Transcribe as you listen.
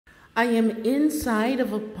I am inside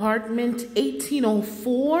of apartment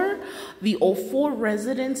 1804. The '04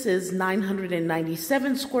 residence is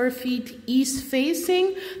 997 square feet east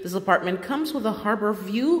facing. This apartment comes with a harbor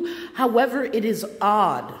view. However, it is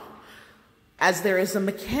odd as there is a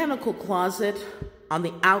mechanical closet on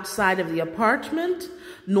the outside of the apartment.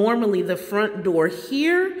 Normally the front door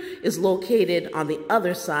here is located on the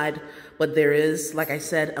other side, but there is, like I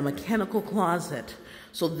said, a mechanical closet.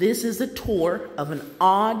 So this is a tour of an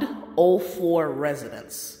odd '04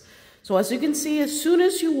 residence. So as you can see, as soon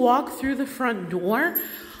as you walk through the front door,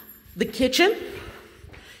 the kitchen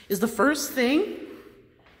is the first thing.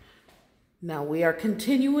 Now we are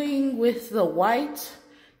continuing with the white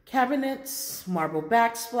cabinets, marble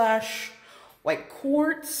backsplash, white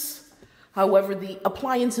quartz. However, the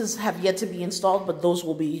appliances have yet to be installed, but those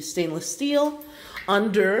will be stainless steel.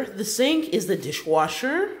 Under the sink is the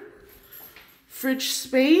dishwasher, fridge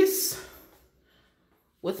space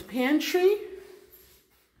with pantry,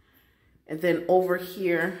 and then over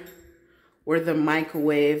here where the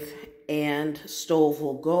microwave and stove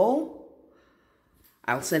will go.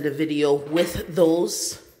 I'll send a video with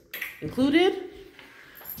those included,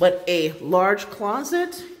 but a large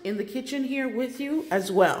closet in the kitchen here with you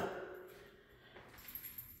as well.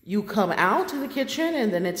 You come out to the kitchen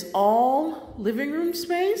and then it's all living room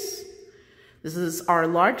space. This is our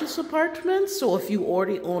largest apartment, so if you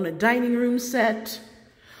already own a dining room set,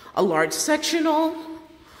 a large sectional,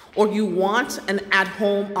 or you want an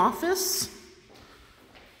at-home office,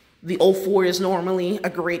 the '04 is normally a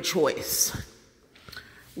great choice.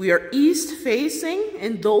 We are east facing,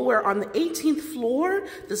 and though we're on the 18th floor,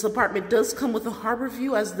 this apartment does come with a harbor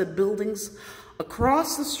view as the buildings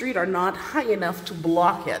across the street are not high enough to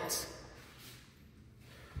block it.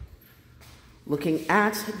 Looking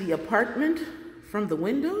at the apartment from the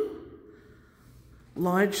window,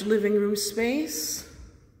 large living room space,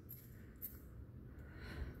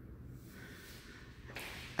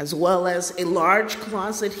 as well as a large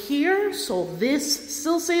closet here. So this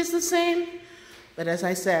still stays the same, but as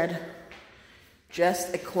I said,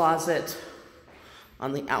 just a closet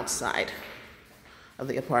on the outside of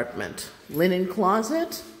the apartment. Linen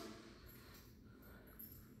closet.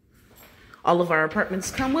 All of our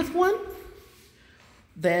apartments come with one.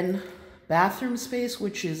 Then bathroom space,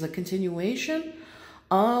 which is a continuation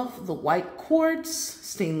of the white quartz,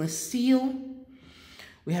 stainless steel.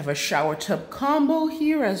 We have a shower tub combo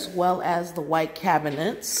here, as well as the white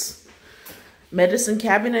cabinets. Medicine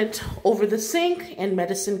cabinet over the sink and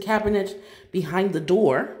medicine cabinet behind the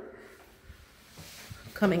door.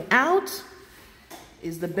 Coming out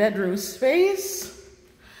is the bedroom space.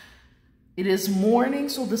 It is morning,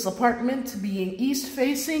 so this apartment being east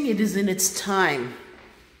facing, it is in its time.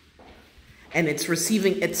 And it's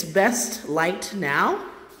receiving its best light now.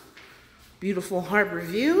 Beautiful harbor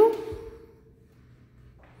view.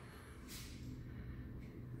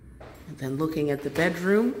 And then looking at the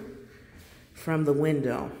bedroom from the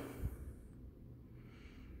window.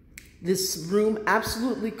 This room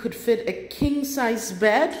absolutely could fit a king-size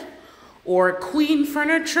bed or queen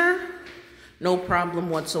furniture, no problem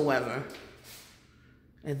whatsoever.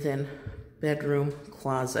 And then bedroom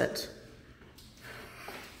closet.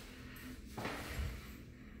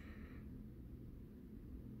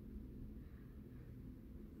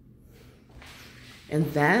 And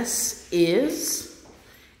this is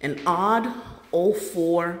an odd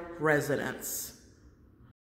 '04 residence.